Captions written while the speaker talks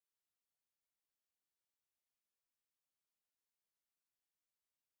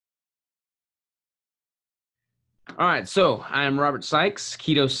All right, so I'm Robert Sikes,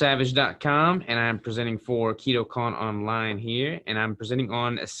 KetoSavage.com, and I'm presenting for KetoCon online here, and I'm presenting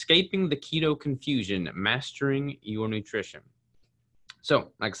on Escaping the Keto Confusion, Mastering Your Nutrition.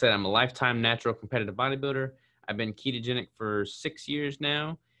 So, like I said, I'm a lifetime natural competitive bodybuilder. I've been ketogenic for 6 years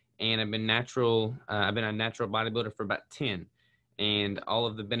now, and I've been a natural bodybuilder for about 10. And all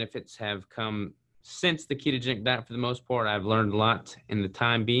of the benefits have come since the ketogenic diet for the most part. I've learned a lot in the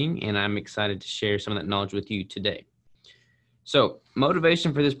time being, and I'm excited to share some of that knowledge with you today. So,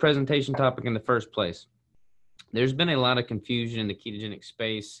 motivation for this presentation topic in the first place. There's been a lot of confusion in the ketogenic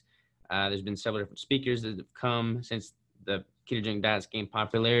space. There's been several different speakers that have come since the ketogenic diet's gained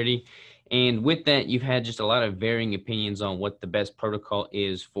popularity. And with that, you've had just a lot of varying opinions on what the best protocol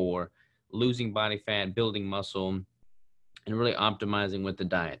is for losing body fat, building muscle, and really optimizing with the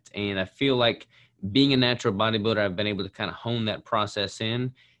diet. And I feel like being a natural bodybuilder, I've been able to kind of hone that process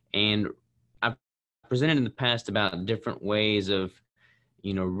in. And I've presented in the past about different ways of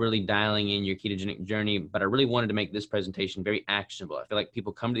really dialing in your ketogenic journey. But I really wanted to make this presentation very actionable. I feel like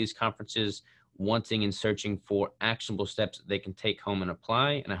people come to these conferences wanting and searching for actionable steps that they can take home and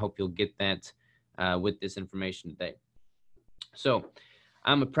apply. And I hope you'll get that with this information today. So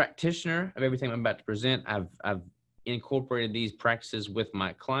I'm a practitioner of everything I'm about to present. I've incorporated these practices with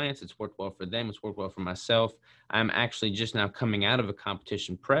my clients. It's worked well for them. It's worked well for myself. I'm actually just now coming out of a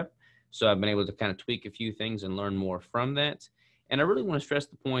competition prep. So I've been able to kind of tweak a few things and learn more from that. And I really want to stress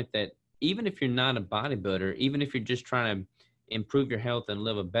the point that even if you're not a bodybuilder, even if you're just trying to improve your health and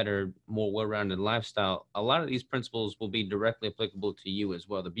live a better, more well-rounded lifestyle, a lot of these principles will be directly applicable to you as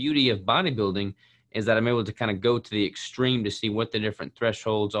well. The beauty of bodybuilding is that I'm able to kind of go to the extreme to see what the different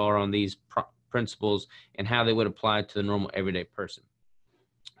thresholds are on these principles and how they would apply to the normal everyday person.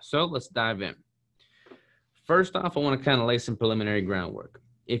 So let's dive in. First off, I want to kind of lay some preliminary groundwork.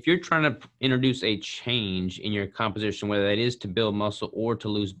 If you're trying to introduce a change in your composition, whether that is to build muscle or to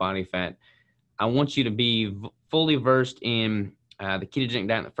lose body fat, I want you to be fully versed in the ketogenic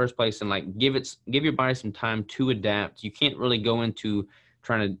diet in the first place, and like give your body some time to adapt. You can't really go into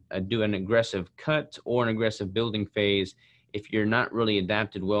trying to do an aggressive cut or an aggressive building phase if you're not really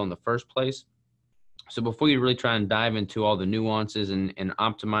adapted well in the first place. So before you really try and dive into all the nuances and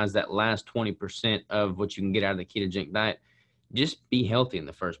optimize that last 20% of what you can get out of the ketogenic diet, just be healthy in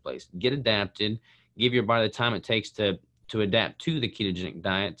the first place. Get adapted. Give your body the time it takes to adapt to the ketogenic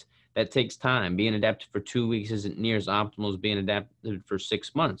diet. That takes time. Being adapted for 2 weeks isn't near as optimal as being adapted for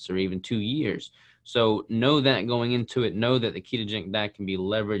 6 months or even 2 years. So know that going into it. Know that the ketogenic diet can be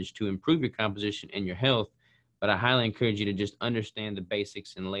leveraged to improve your composition and your health. But I highly encourage you to just understand the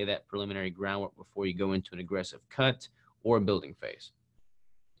basics and lay that preliminary groundwork before you go into an aggressive cut or a building phase.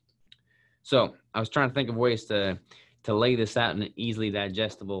 So I was trying to think of ways to lay this out in an easily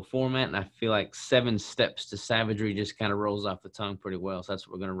digestible format. And I feel like 7 steps to savagery just kind of rolls off the tongue pretty well. So that's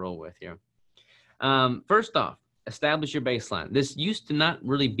what we're going to roll with here. First off, establish your baseline. This used to not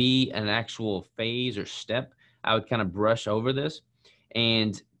really be an actual phase or step. I would kind of brush over this,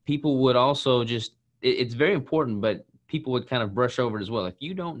 and people would also it's very important, but people would kind of brush over it as well. If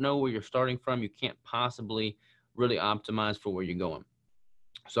you don't know where you're starting from, you can't possibly really optimize for where you're going.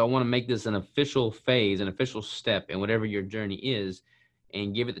 So I want to make this an official phase, an official step in whatever your journey is,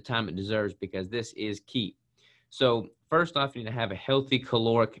 and give it the time it deserves, because this is key. So first off, you need to have a healthy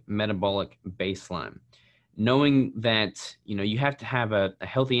caloric metabolic baseline. Knowing that, you have to have a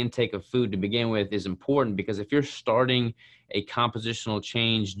healthy intake of food to begin with is important, because if you're starting a compositional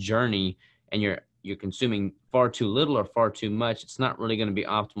change journey and you're consuming far too little or far too much, it's not really going to be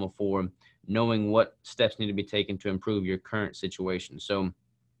optimal for knowing what steps need to be taken to improve your current situation. So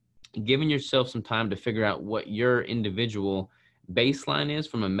giving yourself some time to figure out what your individual baseline is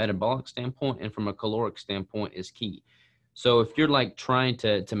from a metabolic standpoint and from a caloric standpoint is key. So if you're like trying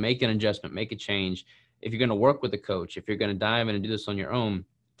to make an adjustment, make a change, if you're going to work with a coach, if you're going to dive in and do this on your own,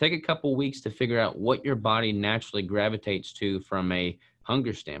 take a couple weeks to figure out what your body naturally gravitates to from a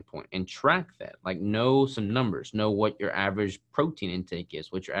hunger standpoint and track that. Like, know some numbers, know what your average protein intake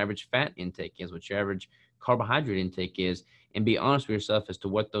is, what your average fat intake is, what your average carbohydrate intake is, and be honest with yourself as to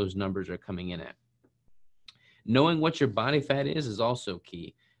what those numbers are coming in at. Knowing what your body fat is also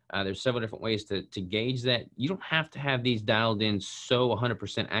key. There's several different ways to gauge that. You don't have to have these dialed in so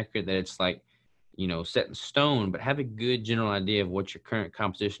 100% accurate that it's like, set in stone, but have a good general idea of what your current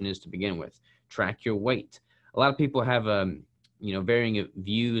composition is to begin with. Track your weight. A lot of people have, varying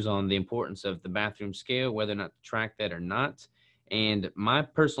views on the importance of the bathroom scale, whether or not to track that or not. And my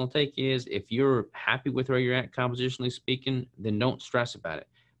personal take is, if you're happy with where you're at compositionally speaking, then don't stress about it.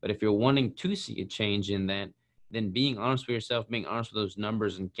 But if you're wanting to see a change in that, then being honest with yourself, being honest with those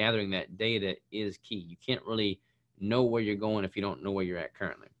numbers and gathering that data is key. You can't really know where you're going if you don't know where you're at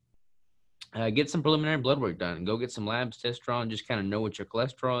currently. Get some preliminary blood work done. Go get some labs test drawn. Just kind of know what your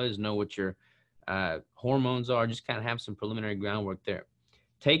cholesterol is, know what your hormones are. Just kind of have some preliminary groundwork there.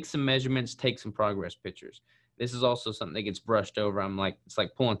 Take some measurements, take some progress pictures. This is also something that gets brushed over. It's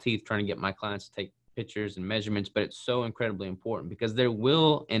like pulling teeth trying to get my clients to take pictures and measurements, but it's so incredibly important because there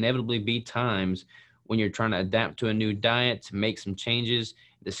will inevitably be times when you're trying to adapt to a new diet, to make some changes.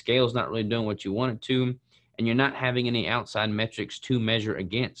 The scale's not really doing what you want it to, and you're not having any outside metrics to measure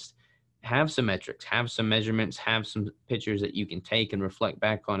against. Have some metrics, have some measurements, have some pictures that you can take and reflect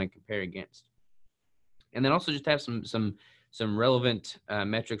back on and compare against. And then also just have some relevant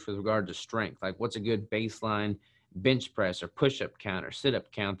metrics with regard to strength, like what's a good baseline bench press or push-up count or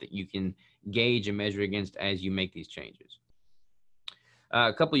sit-up count that you can gauge and measure against as you make these changes.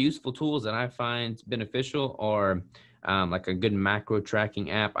 A couple of useful tools that I find beneficial are like a good macro tracking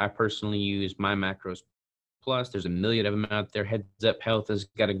app. I personally use My Macros Plus. There's a million of them out there. Heads Up Health has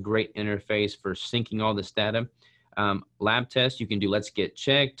got a great interface for syncing all this data. Lab tests, you can do Let's Get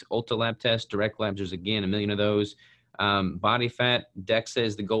Checked, Ultra Lab Test, Direct Labs, there's again a million of those. Body fat, DEXA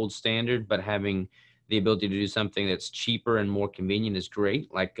is the gold standard, but having the ability to do something that's cheaper and more convenient is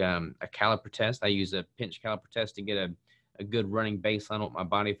great, like a caliper test. I use a pinch caliper test to get a good running baseline on what my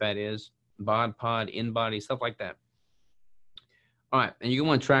body fat is, bod, pod, in-body, stuff like that. All right, and you're going to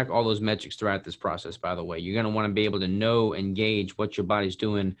want to track all those metrics throughout this process, by the way. You're going to want to be able to know and gauge what your body's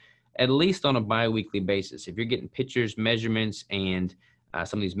doing at least on a bi-weekly basis. If you're getting pictures, measurements, and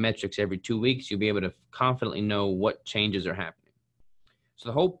some of these metrics every 2 weeks, you'll be able to confidently know what changes are happening. So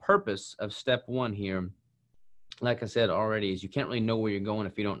the whole purpose of step one here, like I said already, is you can't really know where you're going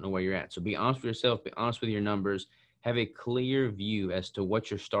if you don't know where you're at. So be honest with yourself, be honest with your numbers, have a clear view as to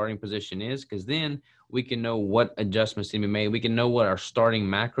what your starting position is, because then we can know what adjustments need to be made. We can know what our starting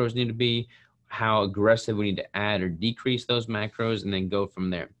macros need to be, how aggressive we need to add or decrease those macros, and then go from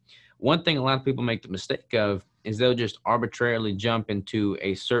there. One thing a lot of people make the mistake of is they'll just arbitrarily jump into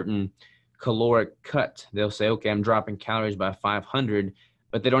a certain caloric cut. They'll say, okay, I'm dropping calories by 500,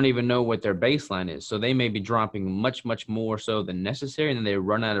 but they don't even know what their baseline is. So they may be dropping much, much more so than necessary, and then they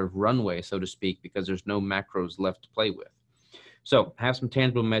run out of runway, so to speak, because there's no macros left to play with. So have some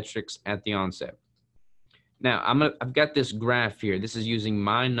tangible metrics at the onset. Now, I've got this graph here. This is using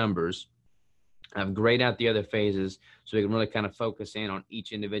my numbers. I've grayed out the other phases so we can really kind of focus in on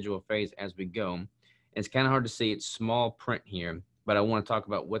each individual phase as we go. And it's kind of hard to see. It's small print here, but I want to talk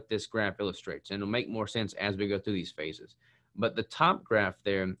about what this graph illustrates, and it'll make more sense as we go through these phases. But the top graph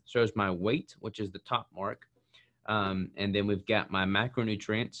there shows my weight, which is the top mark. And then we've got my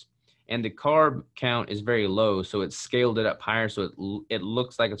macronutrients, and the carb count is very low. So it's scaled it up higher. So it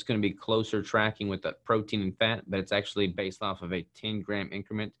looks like it's going to be closer tracking with the protein and fat, but it's actually based off of a 10-gram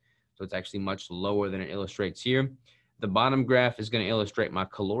increment. So it's actually much lower than it illustrates here. The bottom graph is going to illustrate my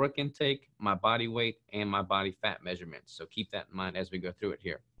caloric intake, my body weight, and my body fat measurements. So keep that in mind as we go through it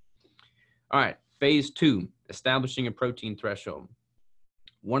here. All right, phase 2, establishing a protein threshold.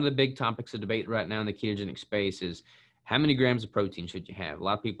 One of the big topics of debate right now in the ketogenic space is how many grams of protein should you have? A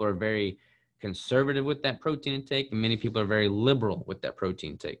lot of people are very conservative with that protein intake, and many people are very liberal with that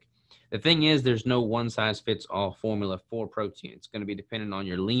protein intake. The thing is, there's no one-size-fits-all formula for protein. It's going to be dependent on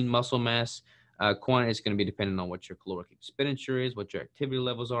your lean muscle mass quantity. It's going to be dependent on what your caloric expenditure is, what your activity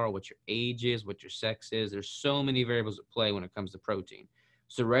levels are, what your age is, what your sex is. There's so many variables at play when it comes to protein.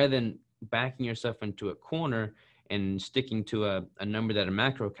 So rather than backing yourself into a corner and sticking to a number that a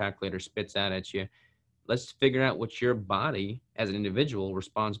macro calculator spits out at you, let's figure out what your body as an individual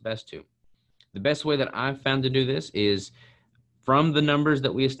responds best to. The best way that I've found to do this is from the numbers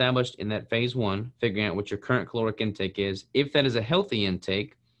that we established in that phase 1, figuring out what your current caloric intake is. If that is a healthy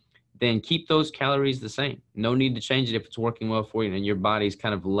intake, then keep those calories the same. No need to change it if it's working well for you and your body's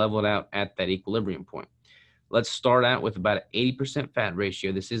kind of leveled out at that equilibrium point. Let's start out with about an 80% fat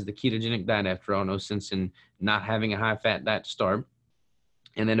ratio. This is the ketogenic diet after all, no sense in not having a high fat diet to start.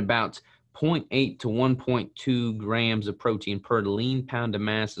 And then about 0.8 to 1.2 grams of protein per lean pound of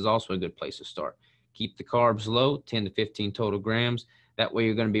mass is also a good place to start. Keep the carbs low, 10 to 15 total grams. That way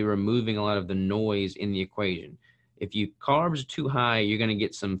you're going to be removing a lot of the noise in the equation. If your carbs are too high, you're going to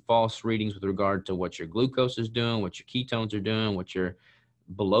get some false readings with regard to what your glucose is doing, what your ketones are doing, what your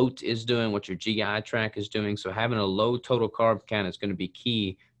bloat is doing, what your GI tract is doing. So having a low total carb count is going to be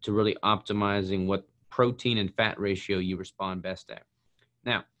key to really optimizing what protein and fat ratio you respond best at.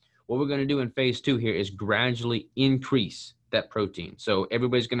 Now, what we're going to do in phase 2 here is gradually increase that protein. So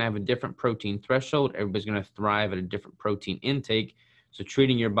everybody's going to have a different protein threshold. Everybody's going to thrive at a different protein intake. So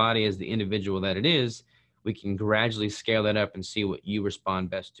treating your body as the individual that it is, we can gradually scale that up and see what you respond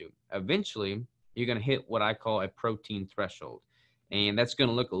best to. Eventually, you're going to hit what I call a protein threshold. And that's going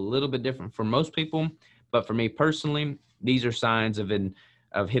to look a little bit different for most people. But for me personally, these are signs of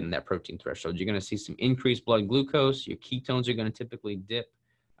hitting that protein threshold. You're going to see some increased blood glucose. Your ketones are going to typically dip.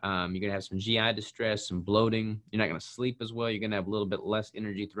 You're going to have some GI distress, some bloating. You're not going to sleep as well. You're going to have a little bit less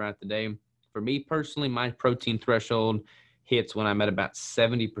energy throughout the day. For me personally, my protein threshold hits when I'm at about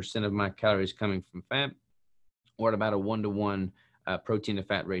 70% of my calories coming from fat, or at about a 1-to-1 protein to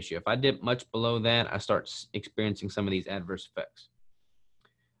fat ratio. If I dip much below that, I start experiencing some of these adverse effects.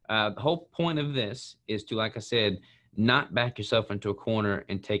 The whole point of this is to, like I said, not back yourself into a corner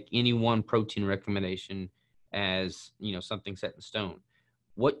and take any one protein recommendation as, something set in stone.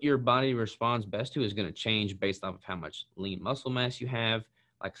 What your body responds best to is going to change based off of how much lean muscle mass you have,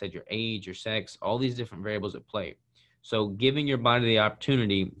 like I said, your age, your sex, all these different variables at play. So giving your body the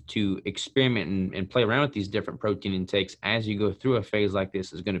opportunity to experiment and play around with these different protein intakes as you go through a phase like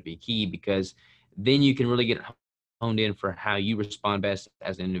this is going to be key, because then you can really get honed in for how you respond best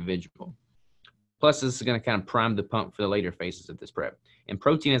as an individual. Plus, this is going to kind of prime the pump for the later phases of this prep. And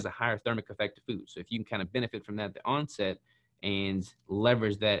protein has a higher thermic effect of food. So if you can kind of benefit from that at the onset and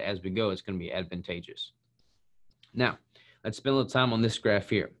leverage that as we go, it's going to be advantageous. Now, let's spend a little time on this graph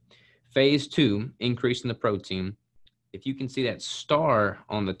here. Phase 2, increase in the protein. If you can see that star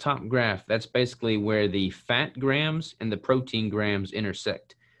on the top graph, that's basically where the fat grams and the protein grams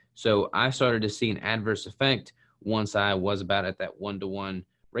intersect. So I started to see an adverse effect once I was about at that 1-to-1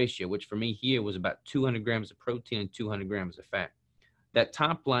 ratio, which for me here was about 200 grams of protein and 200 grams of fat. That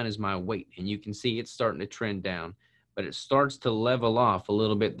top line is my weight, and you can see it's starting to trend down, but it starts to level off a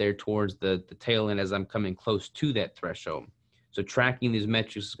little bit there towards the tail end as I'm coming close to that threshold. So tracking these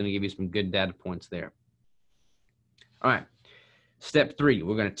metrics is going to give you some good data points there. All right, step 3,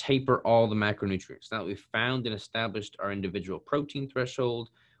 we're going to taper all the macronutrients. Now that we've found and established our individual protein threshold,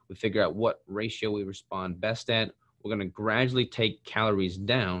 we figure out what ratio we respond best at. We're going to gradually take calories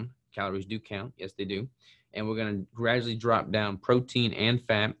down. Calories do count. Yes, they do. And we're going to gradually drop down protein and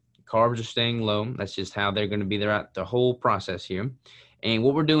fat. Carbs are staying low. That's just how they're going to be throughout the whole process here. And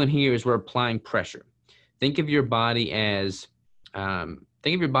what we're doing here is we're applying pressure. Think of your body as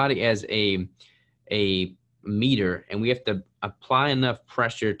a meter, and we have to apply enough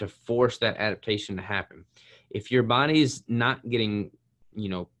pressure to force that adaptation to happen. If your body's not getting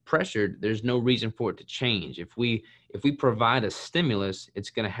pressured, there's no reason for it to change. If we provide a stimulus, it's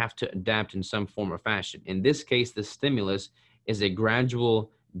going to have to adapt in some form or fashion. In this case, the stimulus is a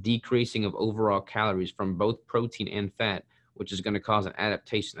gradual decreasing of overall calories from both protein and fat, which is going to cause an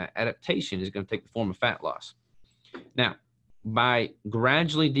adaptation. That adaptation is going to take the form of fat loss. Now, by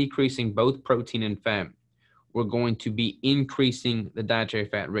gradually decreasing both protein and fat, we're going to be increasing the dietary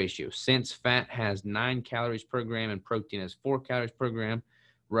fat ratio. Since fat has 9 calories per gram and protein has 4 calories per gram,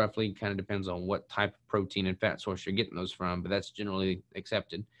 roughly, kind of depends on what type of protein and fat source you're getting those from, but that's generally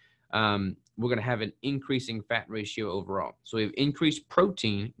accepted. We're going to have an increasing fat ratio overall. So we have increased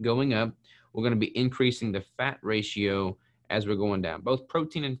protein going up. We're going to be increasing the fat ratio as we're going down. Both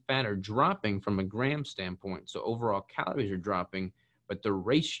protein and fat are dropping from a gram standpoint. So overall calories are dropping, but the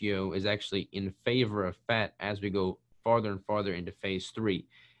ratio is actually in favor of fat as we go farther and farther into phase 3.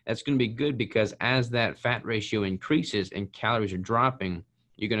 That's going to be good because as that fat ratio increases and calories are dropping,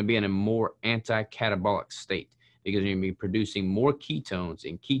 you're going to be in a more anti-catabolic state because you're going to be producing more ketones,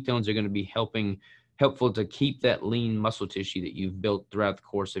 and ketones are going to be helpful to keep that lean muscle tissue that you've built throughout the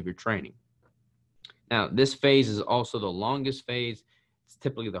course of your training. Now, this phase is also the longest phase. It's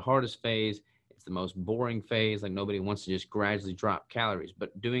typically the hardest phase. It's the most boring phase. Like, nobody wants to just gradually drop calories,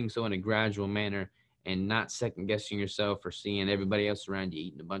 but doing so in a gradual manner and not second guessing yourself or seeing everybody else around you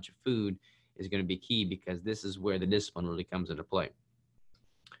eating a bunch of food is going to be key, because this is where the discipline really comes into play.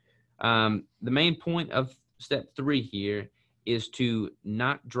 The main point of step 3 here is to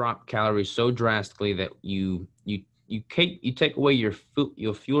not drop calories so drastically that you take away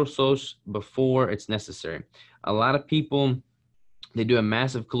your fuel source before it's necessary. A lot of people, they do a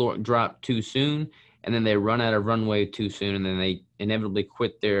massive caloric drop too soon, and then they run out of runway too soon, and then they inevitably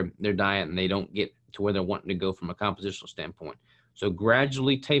quit their diet, and they don't get to where they're wanting to go from a compositional standpoint. So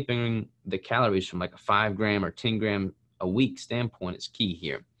gradually tapering the calories from like a 5 gram or 10 gram a week standpoint is key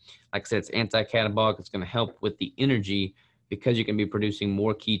here. Like I said, it's anti-catabolic. It's going to help with the energy because you can be producing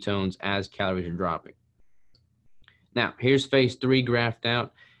more ketones as calories are dropping. Now, here's phase 3 graphed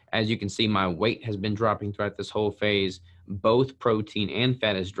out. As you can see, my weight has been dropping throughout this whole phase. Both protein and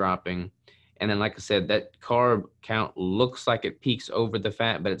fat is dropping. And then, like I said, that carb count looks like it peaks over the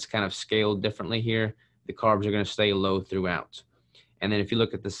fat, but it's kind of scaled differently here. The carbs are going to stay low throughout. And then if you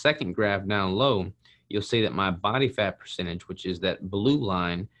look at the second graph down low, you'll see that my body fat percentage, which is that blue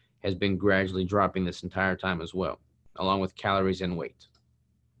line, has been gradually dropping this entire time as well, along with calories and weight.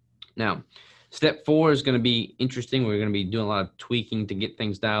 Now, step 4 is going to be interesting. We're going to be doing a lot of tweaking to get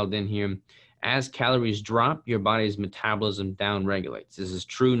things dialed in here. As calories drop, your body's metabolism down regulates. This is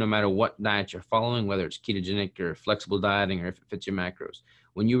true no matter what diet you're following, whether it's ketogenic or flexible dieting or if it fits your macros.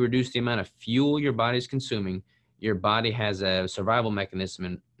 When you reduce the amount of fuel your body's consuming, your body has a survival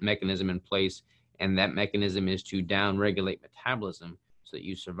mechanism in place, and that mechanism is to down regulate metabolism so that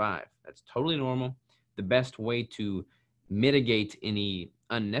you survive. That's totally normal. The best way to mitigate any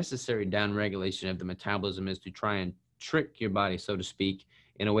unnecessary downregulation of the metabolism is to try and trick your body, so to speak,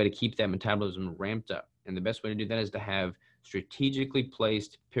 in a way to keep that metabolism ramped up. And the best way to do that is to have strategically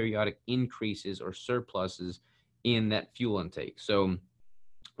placed periodic increases or surpluses in that fuel intake. So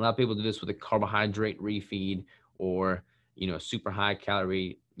a lot of people do this with a carbohydrate refeed or, super high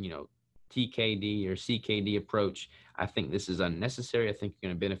calorie, TKD or CKD approach. I think this is unnecessary. I think you're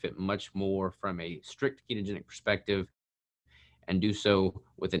going to benefit much more from a strict ketogenic perspective and do so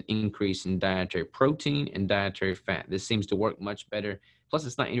with an increase in dietary protein and dietary fat. This seems to work much better. Plus,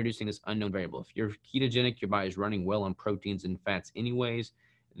 it's not introducing this unknown variable. If you're ketogenic, your body is running well on proteins and fats anyways,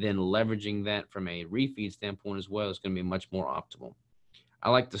 then leveraging that from a refeed standpoint as well is going to be much more optimal. I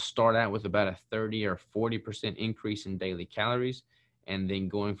like to start out with about a 30 or 40% increase in daily calories, and then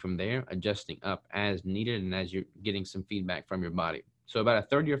going from there, adjusting up as needed and as you're getting some feedback from your body. So about a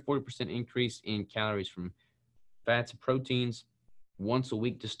 30 or 40% increase in calories from fats and proteins once a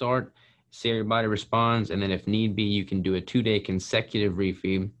week to start, see how your body responds, and then if need be, you can do a 2-day consecutive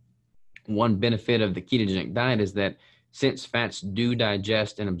refeed. One benefit of the ketogenic diet is that since fats do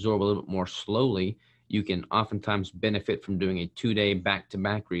digest and absorb a little bit more slowly, you can oftentimes benefit from doing a 2-day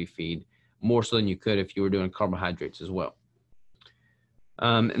back-to-back refeed, more so than you could if you were doing carbohydrates as well.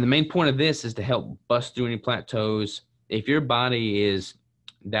 And the main point of this is to help bust through any plateaus. If your body is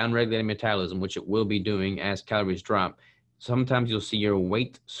down-regulating metabolism, which it will be doing as calories drop, sometimes you'll see your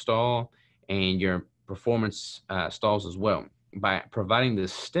weight stall and your performance stalls as well. By providing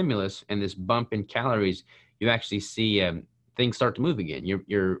this stimulus and this bump in calories, you actually see things start to move again.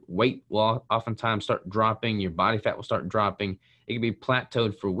 Your weight will oftentimes start dropping. Your body fat will start dropping. It can be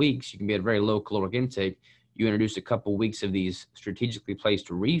plateaued for weeks. You can be at a very low caloric intake. You introduce a couple weeks of these strategically placed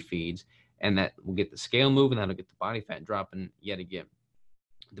refeeds, and that will get the scale moving. That'll get the body fat dropping yet again.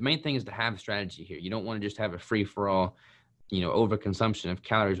 The main thing is to have a strategy here. You don't want to just have a free-for-all, overconsumption of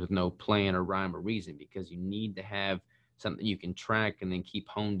calories with no plan or rhyme or reason, because you need to have something you can track and then keep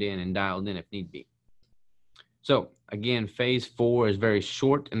honed in and dialed in if need be. So again, phase 4 is very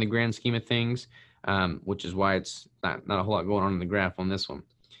short in the grand scheme of things, which is why it's not a whole lot going on in the graph on this one.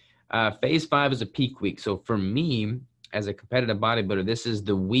 Phase 5 is a peak week. So for me, as a competitive bodybuilder, this is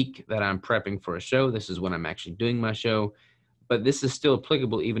the week that I'm prepping for a show. This is when I'm actually doing my show. But this is still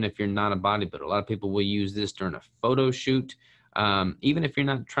applicable even if you're not a bodybuilder. A lot of people will use this during a photo shoot, even if you're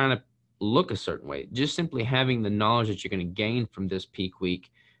not trying to look a certain way. Just simply having the knowledge that you're going to gain from this peak week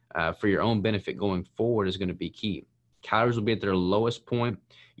for your own benefit going forward is going to be key. Calories will be at their lowest point.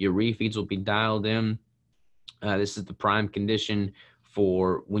 Your refeeds will be dialed in. This is the prime condition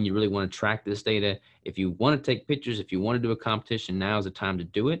for when you really want to track this data. If you want to take pictures, if you want to do a competition, now is the time to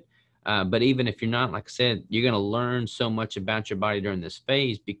do it. But even if you're not, like I said, you're going to learn so much about your body during this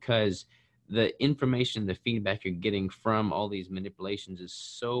phase, because the information, the feedback you're getting from all these manipulations is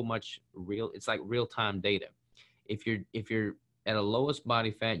so much real. It's like real-time data. If you're at a lowest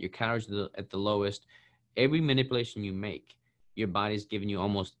body fat, your calories are at the lowest, every manipulation you make, your body's giving you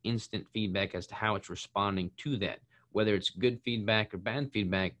almost instant feedback as to how it's responding to that. Whether it's good feedback or bad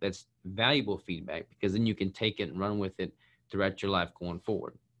feedback, that's valuable feedback, because then you can take it and run with it throughout your life going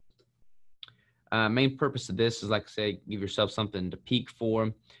forward. Main purpose of this is, like I say, give yourself something to peak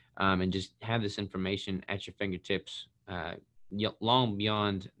for, and just have this information at your fingertips long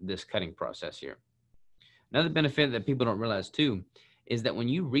beyond this cutting process here. Another benefit that people don't realize too is that when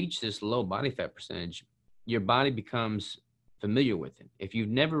you reach this low body fat percentage, your body becomes familiar with it. If you've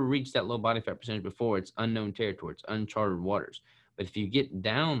never reached that low body fat percentage before, it's unknown territory, it's uncharted waters. But if you get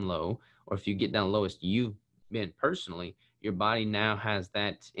down low, or if you get down lowest you've been personally, your body now has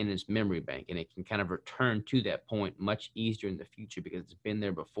that in its memory bank, and it can kind of return to that point much easier in the future because it's been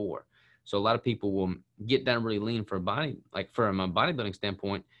there before. So a lot of people will get down really lean for a body, like from a bodybuilding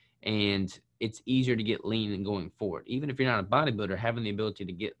standpoint, and it's easier to get lean than going forward. Even if you're not a bodybuilder, having the ability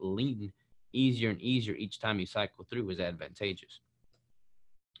to get lean easier and easier each time you cycle through is advantageous.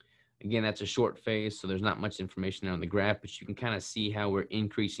 Again, that's a short phase, so there's not much information on the graph, but you can kind of see how we're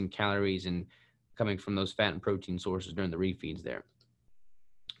increasing calories and coming from those fat and protein sources during the refeeds there.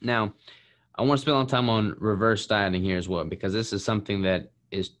 Now, I want to spend a lot of time on reverse dieting here as well, because this is something that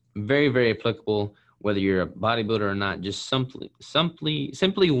is very, very applicable whether you're a bodybuilder or not, just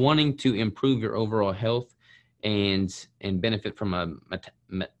simply wanting to improve your overall health and benefit from a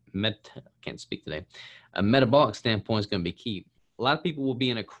can't speak today. A metabolic standpoint is going to be key. A lot of people will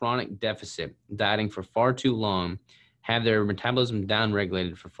be in a chronic deficit, dieting for far too long, have their metabolism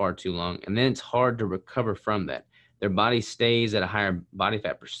downregulated for far too long, and then it's hard to recover from that. Their body stays at a higher body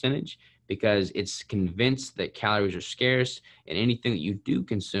fat percentage because it's convinced that calories are scarce, and anything that you do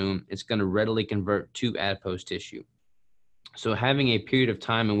consume, it's going to readily convert to adipose tissue. So having a period of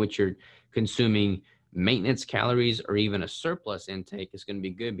time in which you're consuming maintenance calories or even a surplus intake is going to be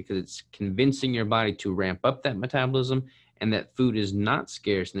good because it's convincing your body to ramp up that metabolism and that food is not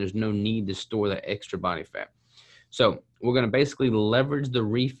scarce and there's no need to store that extra body fat. So we're going to basically leverage the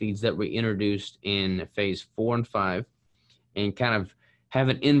refeeds that we introduced in phase 4 and 5 and kind of have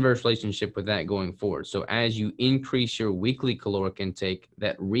an inverse relationship with that going forward. So as you increase your weekly caloric intake,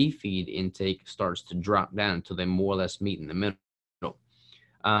 that refeed intake starts to drop down until they more or less meet in the middle.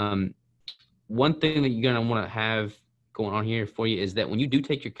 One thing that you're going to want to have going on here for you is that when you do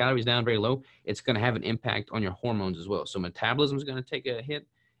take your calories down very low, it's going to have an impact on your hormones as well. So metabolism is going to take a hit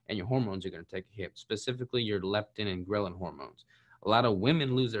and your hormones are going to take a hit, specifically your leptin and ghrelin hormones. A lot of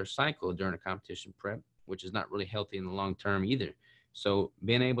women lose their cycle during a competition prep, which is not really healthy in the long term either. So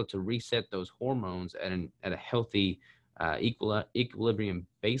being able to reset those hormones at a healthy equilibrium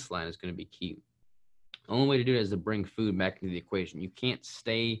baseline is going to be key. The only way to do it is to bring food back into the equation. You can't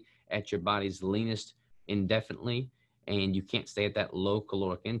stay at your body's leanest indefinitely, and you can't stay at that low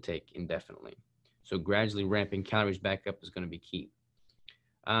caloric intake indefinitely. So gradually ramping calories back up is going to be key.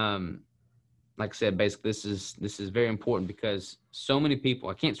 Like I said, basically this is very important because so many people,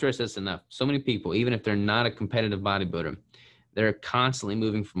 I can't stress this enough, so many people, even if they're not a competitive bodybuilder, they're constantly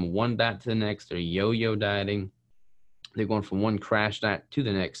moving from one diet to the next. They're yo-yo dieting. They're going from one crash diet to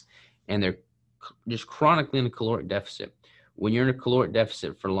the next, and they're just chronically in a caloric deficit. When you're in a caloric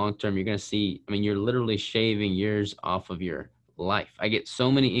deficit for long term, you're going to see, I mean, you're literally shaving years off of your life. I get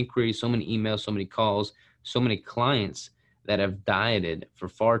so many inquiries, so many emails, so many calls, so many clients that have dieted for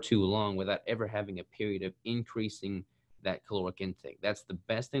far too long without ever having a period of increasing that caloric intake. That's the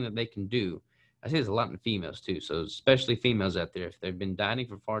best thing that they can do. I say there's a lot in females too. So especially females out there, if they've been dieting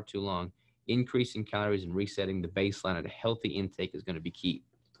for far too long, increasing calories and resetting the baseline at a healthy intake is going to be key.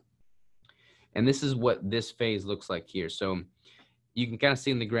 And this is what this phase looks like here. So you can kind of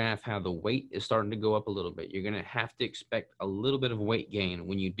see in the graph how the weight is starting to go up a little bit. You're going to have to expect a little bit of weight gain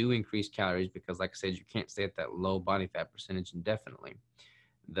when you do increase calories because, like I said, you can't stay at that low body fat percentage indefinitely.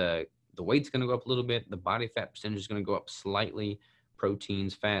 The weight's going to go up a little bit. The body fat percentage is going to go up slightly.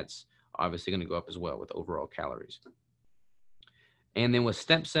 Proteins, fats, obviously going to go up as well with overall calories. And then with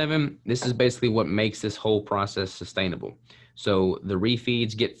step 7, this is basically what makes this whole process sustainable. So the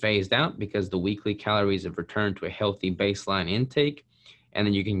refeeds get phased out because the weekly calories have returned to a healthy baseline intake. And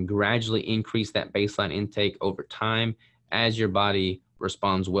then you can gradually increase that baseline intake over time as your body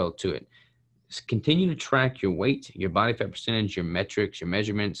responds well to it. Just continue to track your weight, your body fat percentage, your metrics, your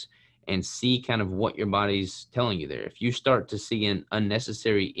measurements, and see kind of what your body's telling you there. If you start to see an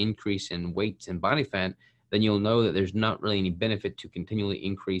unnecessary increase in weight and body fat, then you'll know that there's not really any benefit to continually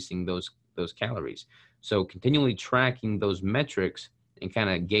increasing those calories. So continually tracking those metrics and kind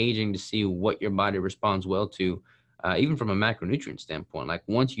of gauging to see what your body responds well to, even from a macronutrient standpoint. Like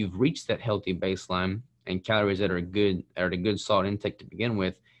once you've reached that healthy baseline and calories that are at a good solid intake to begin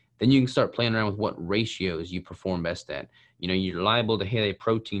with, then you can start playing around with what ratios you perform best at. You know, you're liable to hit a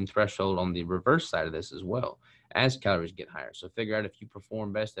protein threshold on the reverse side of this as well as calories get higher. So figure out if you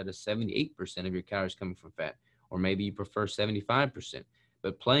perform best at a 78% of your calories coming from fat, or maybe you prefer 75%.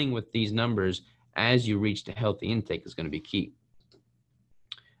 But playing with these numbers as you reach the healthy intake is going to be key.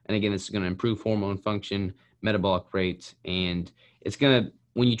 And again, this is going to improve hormone function, metabolic rates, and it's going to,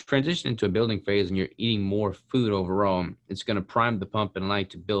 when you transition into a building phase and you're eating more food overall, it's going to prime the pump and allow you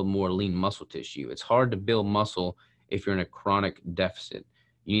to build more lean muscle tissue. It's hard to build muscle if you're in a chronic deficit.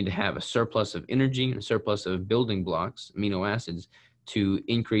 You need to have a surplus of energy and a surplus of building blocks, amino acids, to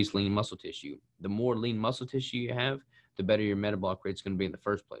increase lean muscle tissue. The more lean muscle tissue you have, the better your metabolic rate is going to be in the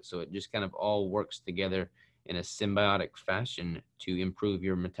first place. So it just kind of all works together in a symbiotic fashion to improve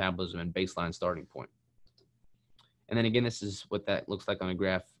your metabolism and baseline starting point. And then again, this is what that looks like on a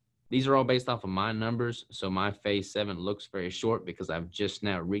graph. These are all based off of my numbers. So my phase 7 looks very short because I've just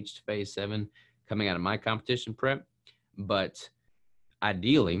now reached phase 7 coming out of my competition prep. But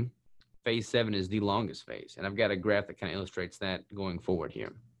ideally, phase 7 is the longest phase. And I've got a graph that kind of illustrates that going forward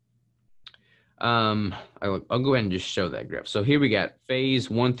here. I'll go ahead and just show that graph. So here we got phase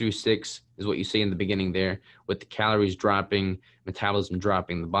 1 through 6 is what you see in the beginning there, with the calories dropping, metabolism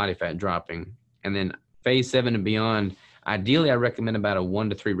dropping, the body fat dropping. And then phase 7 and beyond, ideally I recommend about a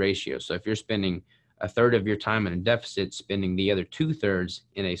 1-to-3 ratio. So if you're spending a third of your time in a deficit, spending the other 2/3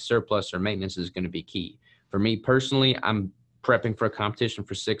 in a surplus or maintenance is going to be key. For me personally, I'm prepping for a competition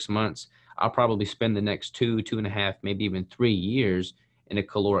for 6 months. I'll probably spend the next 2.5, maybe even 3 years in a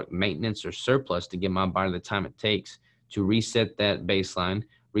caloric maintenance or surplus to give my body the time it takes to reset that baseline,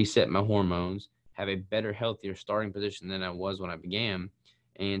 reset my hormones, have a better, healthier starting position than I was when I began,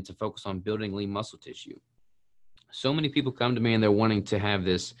 and to focus on building lean muscle tissue. So many people come to me and they're wanting to have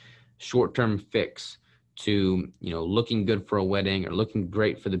this short-term fix to, looking good for a wedding or looking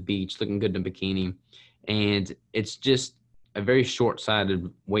great for the beach, looking good in a bikini. And it's just a very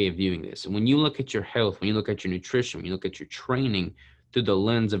short-sighted way of viewing this. And when you look at your health, when you look at your nutrition, when you look at your training through the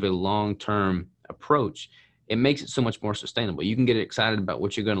lens of a long-term approach, it makes it so much more sustainable. You can get excited about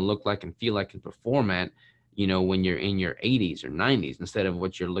what you're going to look like and feel like and perform at, when you're in your 80s or 90s, instead of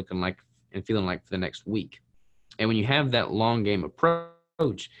what you're looking like and feeling like for the next week. And when you have that long game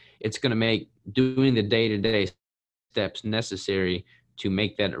approach, it's going to make doing the day-to-day steps necessary to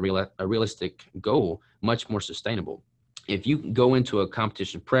make that a realistic goal much more sustainable. If you go into a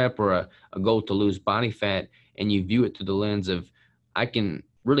competition prep or a goal to lose body fat and you view it through the lens of, I can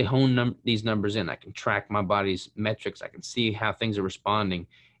really hone these numbers in, I can track my body's metrics, I can see how things are responding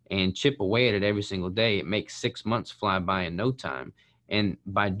and chip away at it every single day, it makes 6 months fly by in no time. And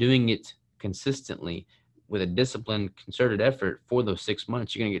by doing it consistently with a disciplined, concerted effort for those 6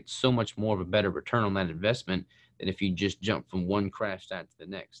 months, you're going to get so much more of a better return on that investment than if you just jump from one crash diet to the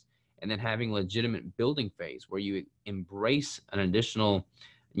next. And then having legitimate building phase where you embrace an additional,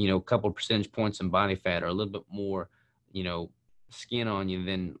 couple percentage points in body fat or a little bit more, skin on you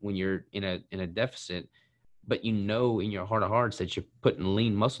than when you're in a deficit, but in your heart of hearts that you're putting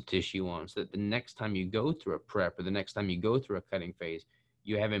lean muscle tissue on, so that the next time you go through a prep or the next time you go through a cutting phase,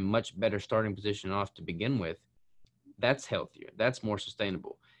 you have a much better starting position off to begin with. That's healthier, that's more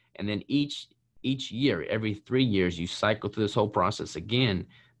sustainable. And then each year, every 3 years, you cycle through this whole process again,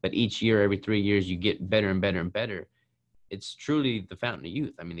 but each year, every 3 years, you get better and better and better. It's truly the fountain of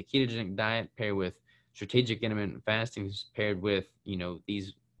youth. I mean, the ketogenic diet paired with strategic intermittent fasting is paired with,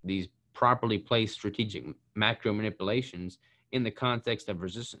 these properly placed strategic macro manipulations in the context of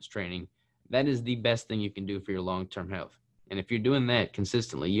resistance training. That is the best thing you can do for your long-term health. And if you're doing that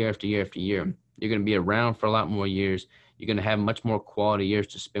consistently year after year after year, you're going to be around for a lot more years. You're going to have much more quality years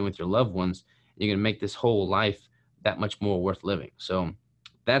to spend with your loved ones. You're going to make this whole life that much more worth living. So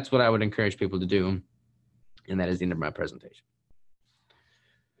that's what I would encourage people to do. And that is the end of my presentation.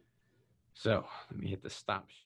 So let me hit the stop.